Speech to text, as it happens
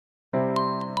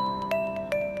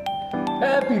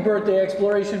Happy birthday,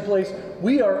 Exploration Place.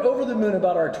 We are over the moon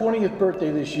about our 20th birthday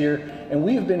this year, and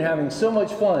we've been having so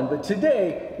much fun, but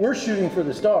today we're shooting for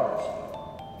the stars.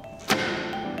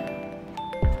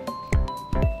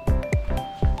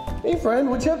 Hey friend,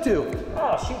 what you up to?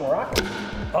 Oh, shooting rockets.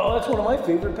 Oh, that's one of my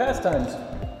favorite pastimes.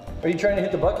 Are you trying to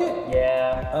hit the bucket?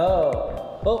 Yeah.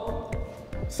 Oh, well,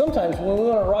 sometimes when we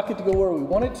want a rocket to go where we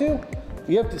want it to,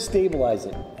 we have to stabilize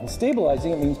it. And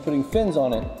stabilizing it means putting fins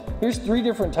on it. Here's 3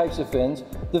 different types of fins.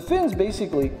 The fins,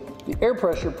 basically, the air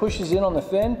pressure pushes in on the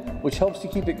fin, which helps to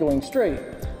keep it going straight.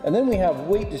 And then we have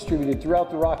weight distributed throughout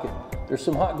the rocket. There's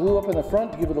some hot glue up in the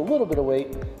front to give it a little bit of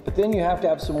weight, but then you have to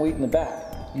have some weight in the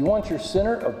back. You want your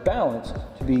center of balance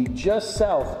to be just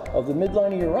south of the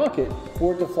midline of your rocket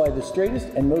for it to fly the straightest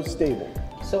and most stable.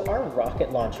 So our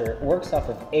rocket launcher works off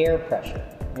of air pressure.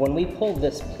 When we pull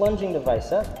this plunging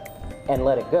device up and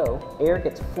let it go, air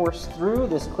gets forced through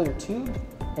this clear tube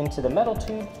into the metal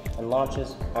tube and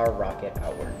launches our rocket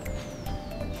outward.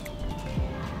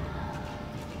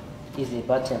 Is a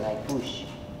button I push,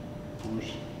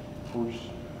 push, push,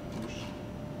 push,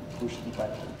 push the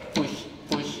button, push,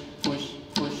 push, push,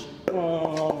 push.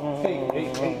 Hey, hey,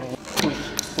 hey. Push,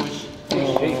 push, Hey,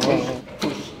 hey, hey.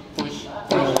 push, push,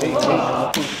 Hey, hey, hey.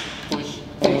 push, push,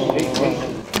 Hey, hey, hey.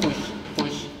 push,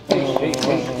 push. Hey, hey,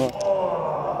 hey.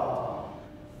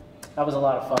 That was a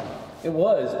lot of fun. It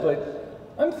was, but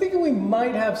I'm thinking we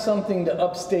might have something to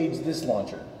upstage this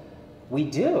launcher. We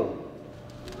do.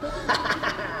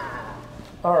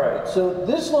 All right, so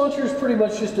this launcher is pretty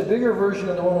much just a bigger version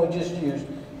of the one we just used.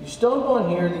 You stomp on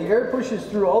here, the air pushes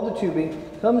through all the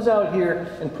tubing, comes out here,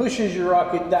 and pushes your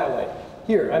rocket that way.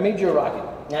 Here, I made you a rocket.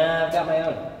 Nah, I've got my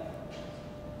own.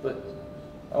 But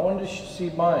I wanted to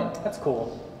see mine. That's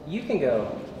cool. You can go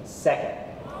second.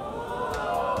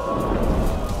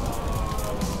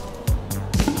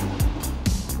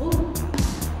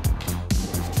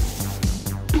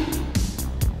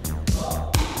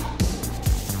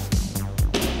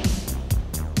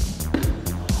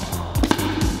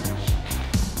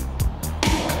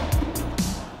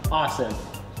 Awesome.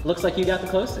 Looks like you got the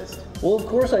closest. Well, of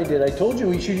course I did. I told you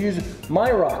we should use my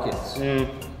rockets.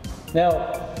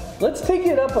 Now, let's take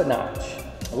it up a notch.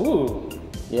 Ooh.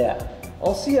 Yeah,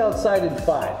 I'll see you outside in 5.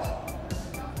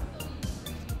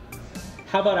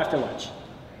 How about after lunch?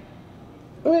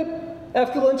 Okay,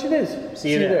 after lunch it is.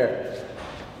 See you there.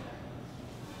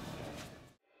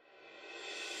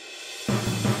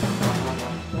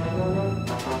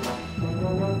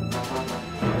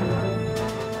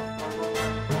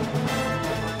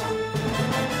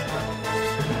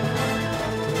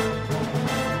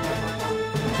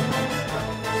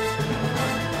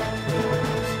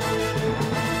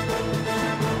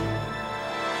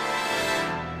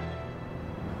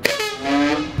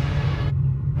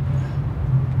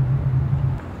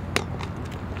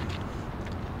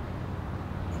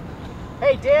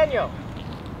 Hey, Daniel.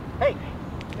 Hey,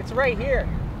 it's right here.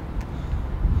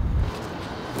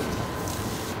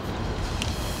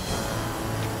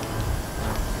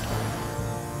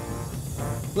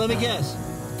 Let me guess.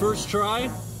 First try?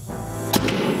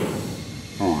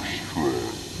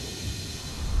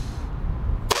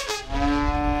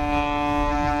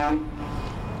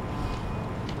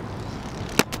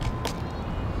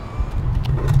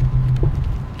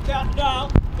 No.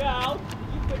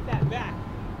 You put that back.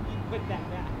 Put that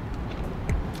back.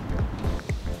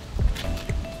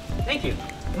 Thank you.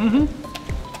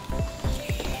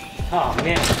 Oh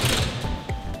man,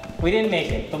 we didn't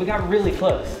make it, but we got really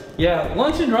close. Yeah,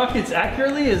 launching rockets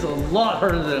accurately is a lot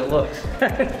harder than it looks.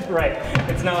 Right,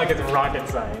 it's not like it's rocket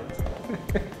science.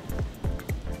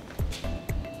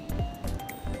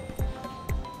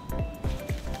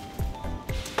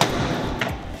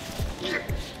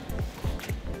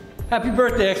 Happy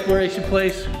birthday, Exploration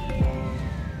Place.